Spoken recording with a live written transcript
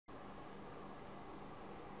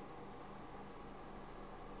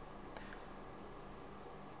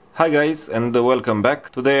Hi guys, and welcome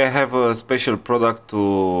back. Today I have a special product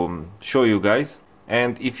to show you guys,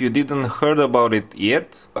 and if you didn't heard about it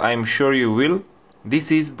yet, I'm sure you will.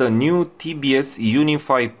 This is the new TBS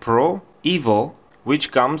Unify Pro EVO,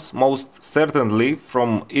 which comes most certainly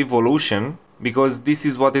from Evolution, because this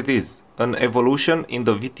is what it is, an evolution in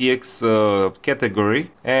the VTX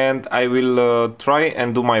category, and I will try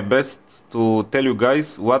and do my best to tell you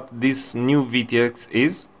guys what this new VTX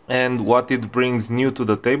is and what it brings new to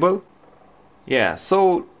the table. Yeah,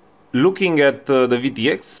 so looking at the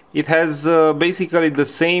VTX, it has basically the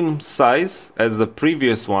same size as the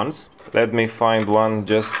previous ones. Let me find one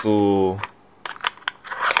just to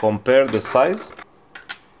compare the size.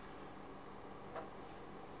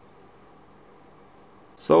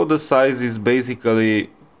 So the size is basically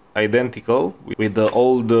identical with the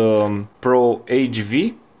old Pro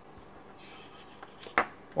EVO.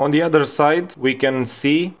 On the other side we can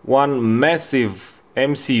see one massive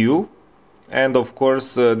MCU, and of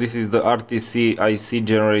course this is the RTC IC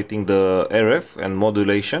generating the RF and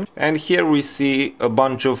modulation, and here we see a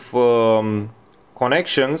bunch of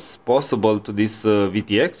connections possible to this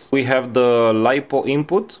VTX. We have the LiPo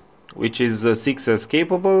input, which is 6S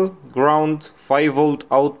capable, ground, 5V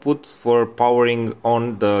output for powering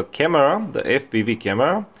on the camera, the FPV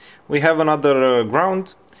camera. We have another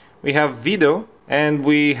ground, we have video, and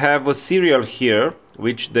we have a serial here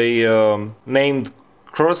which they named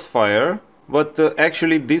Crossfire, but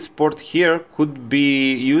actually this port here could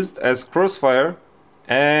be used as Crossfire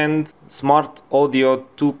and SmartAudio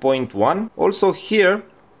 2.1. Also here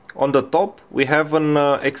on the top we have an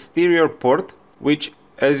exterior port which,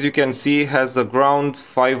 as you can see, has a ground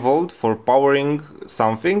 5V for powering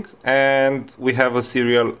something, and we have a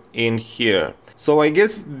serial in here. So I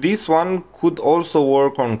guess this one could also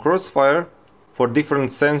work on Crossfire. For different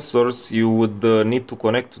sensors you would need to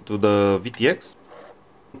connect to the VTX.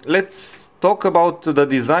 Let's talk about the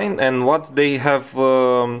design and what they have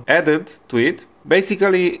added to it.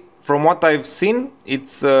 Basically, from what I've seen,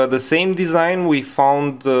 it's the same design we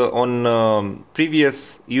found on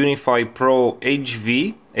previous Unify Pro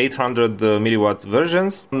EVO 800 milliwatt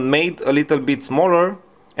versions, made a little bit smaller,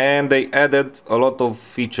 and they added a lot of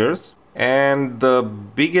features. And the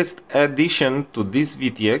biggest addition to this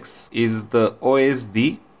VTX is the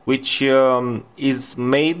OSD, which is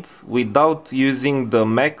made without using the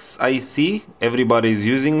Max IC everybody is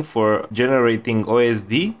using for generating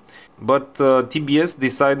OSD, but TBS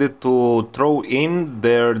decided to throw in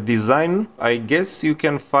their design. I guess you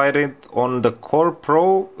can find it on the Core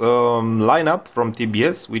Pro lineup from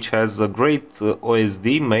TBS, which has a great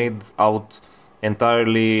OSD made out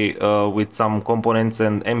entirely with some components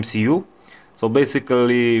and MCU. So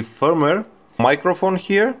basically firmware, microphone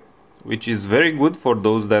here, which is very good for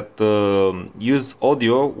those that use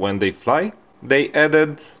audio when they fly. They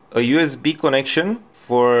added a USB connection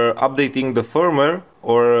for updating the firmware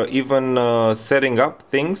or even setting up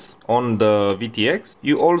things on the VTX.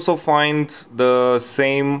 You also find the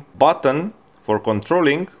same button for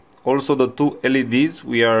controlling, also the two LEDs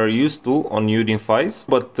we are used to on Unifys,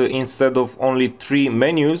 but instead of only 3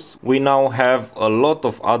 menus, we now have a lot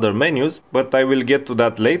of other menus, but I will get to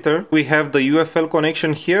that later. We have the UFL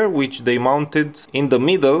connection here, which they mounted in the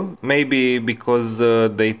middle, maybe because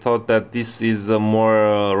they thought that this is a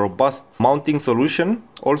more robust mounting solution.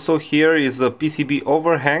 Also here is a PCB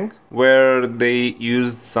overhang, where they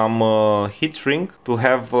used some heat shrink to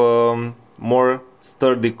have more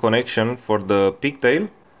sturdy connection for the pigtail.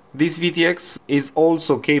 This VTX is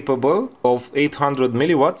also capable of 800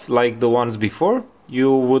 milliwatts like the ones before.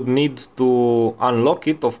 You would need to unlock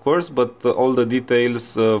it, of course, but all the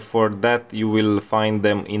details for that you will find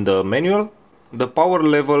them in the manual. The power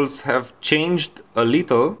levels have changed a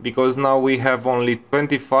little because now we have only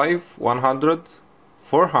 25, 100,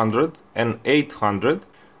 400 and 800.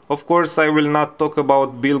 Of course, I will not talk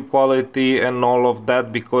about build quality and all of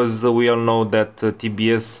that because we all know that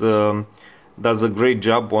TBS does a great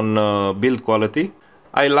job on build quality.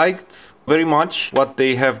 I liked very much what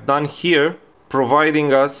they have done here,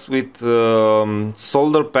 providing us with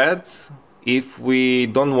solder pads if we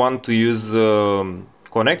don't want to use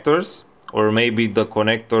connectors, or maybe the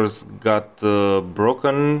connectors got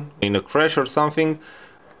broken in a crash or something.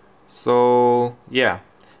 So yeah,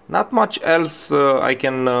 not much else I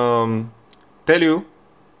can tell you,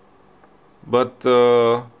 but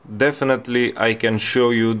definitely I can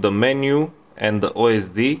show you the menu and the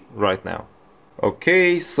OSD right now.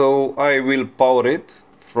 Okay, so I will power it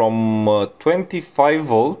from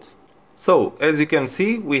 25V. So as you can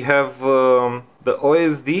see, we have the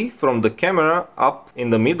OSD from the camera up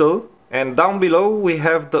in the middle, And down below we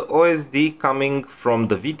have the OSD coming from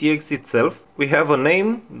the VTX itself. We have a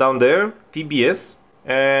name down there, TBS,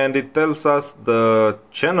 and it tells us the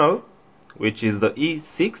channel, which is the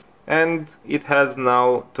E6, and it has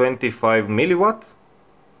now 25 milliwatt,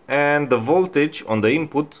 and the voltage on the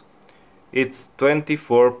input, it's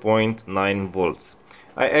 24.9 volts.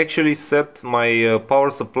 I actually set my power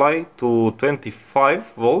supply to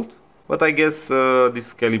 25 volt, but I guess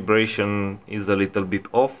this calibration is a little bit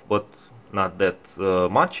off, but not that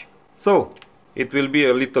much. So it will be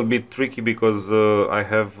a little bit tricky because I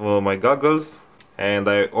have my goggles and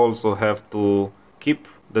I also have to keep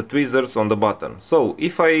the tweezers on the button. So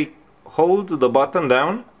if I hold the button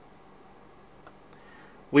down,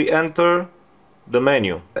 we enter the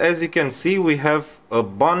menu. As you can see, we have a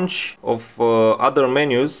bunch of other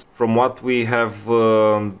menus from what we have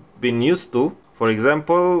been used to. For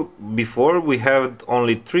example, before we had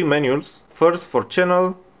only 3 menus. First for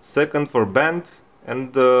channel, second for band,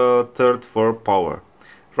 and the third for power.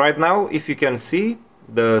 Right now, if you can see,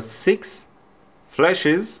 the 6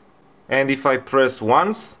 flashes, and if I press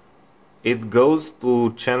once, it goes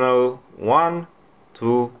to channel 1,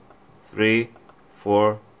 2, 3,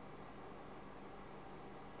 4.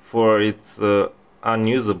 It's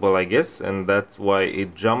unusable, I guess, and that's why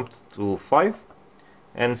it jumped to 5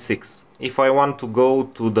 and 6. If I want to go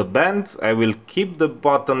to the band, I will keep the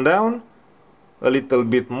button down a little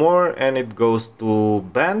bit more and it goes to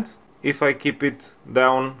band. If I keep it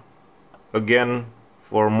down again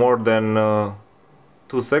for more than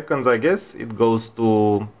 2 seconds, I guess, it goes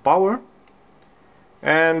to power,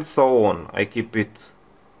 and so on. I keep it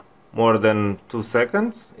more than 2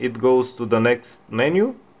 seconds, it goes to the next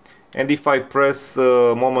menu, and if I press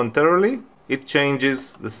momentarily, it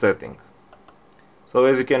changes the setting. So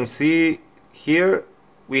as you can see here,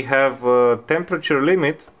 we have a temperature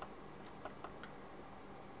limit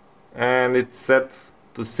and it's set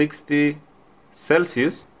to 60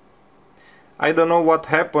 Celsius. I don't know what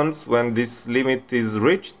happens when this limit is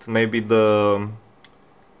reached. Maybe the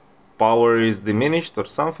power is diminished or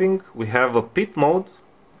something. We have a pit mode,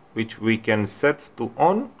 which we can set to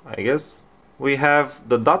on, I guess. We have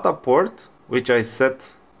the data port, which I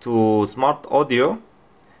set to SmartAudio,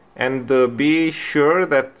 and be sure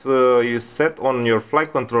that you set on your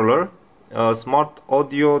flight controller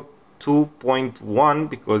SmartAudio 2.1,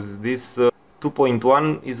 because this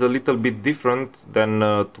 2.1 is a little bit different than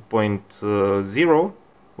 2.0.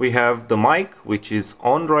 We have the mic, which is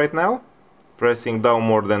on right now. Pressing down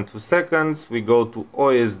more than 2 seconds, we go to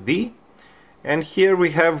OSD, and here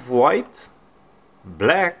we have white,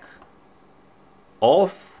 black,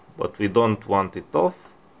 off, but we don't want it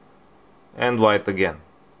off, and white again.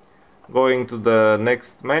 Going to the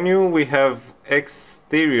next menu, we have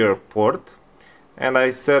exterior port, and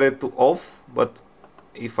I set it to off, but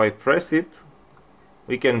if I press it,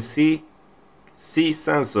 we can see C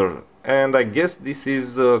sensor, and I guess this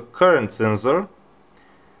is a current sensor,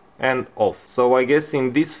 and off. So I guess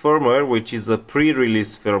in this firmware, which is a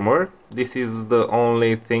pre-release firmware, this is the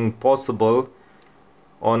only thing possible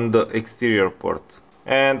on the exterior port.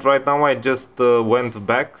 And right now I just went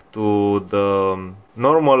back to the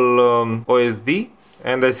normal OSD,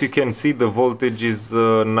 and as you can see, the voltage is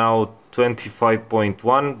now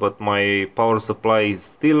 25.1, but my power supply is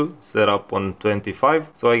still set up on 25.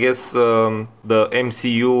 So I guess the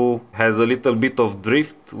MCU has a little bit of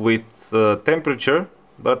drift with temperature,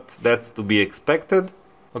 but that's to be expected.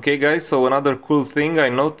 Okay guys, so another cool thing I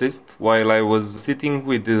noticed while I was sitting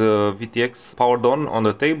with the VTX powered on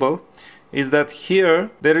the table is that here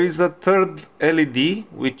there is a third LED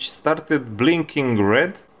which started blinking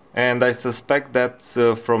red, and I suspect that's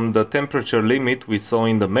from the temperature limit we saw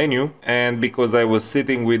in the menu, and because I was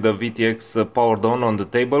sitting with the VTX powered on the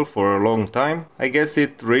table for a long time, I guess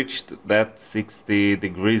it reached that 60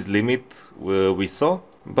 degrees limit we saw.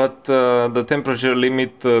 But the temperature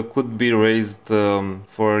limit could be raised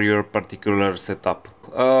for your particular setup.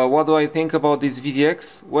 What do I think about this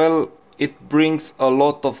VTX? Well, it brings a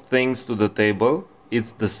lot of things to the table.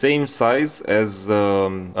 It's the same size as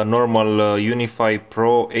a normal Unify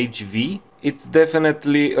Pro EVO. It's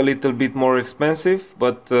definitely a little bit more expensive,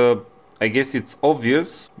 but I guess it's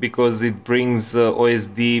obvious because it brings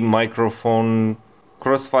OSD, microphone,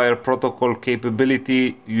 Crossfire protocol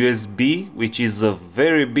capability, USB, which is a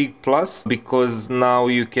very big plus because now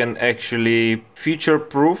you can actually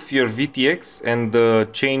future-proof your VTX and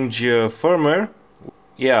change firmware.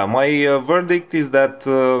 Yeah, my verdict is that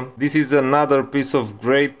this is another piece of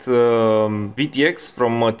great VTX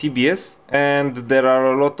from TBS, and there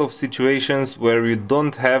are a lot of situations where you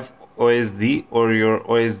don't have OSD or your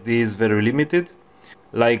OSD is very limited,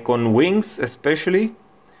 like on wings especially.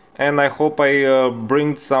 and I hope I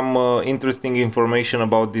bring some interesting information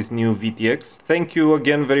about this new VTX. Thank you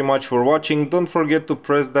again very much for watching. Don't forget to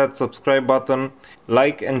press that subscribe button,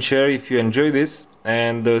 like and share if you enjoy this,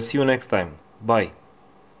 and see you next time. Bye.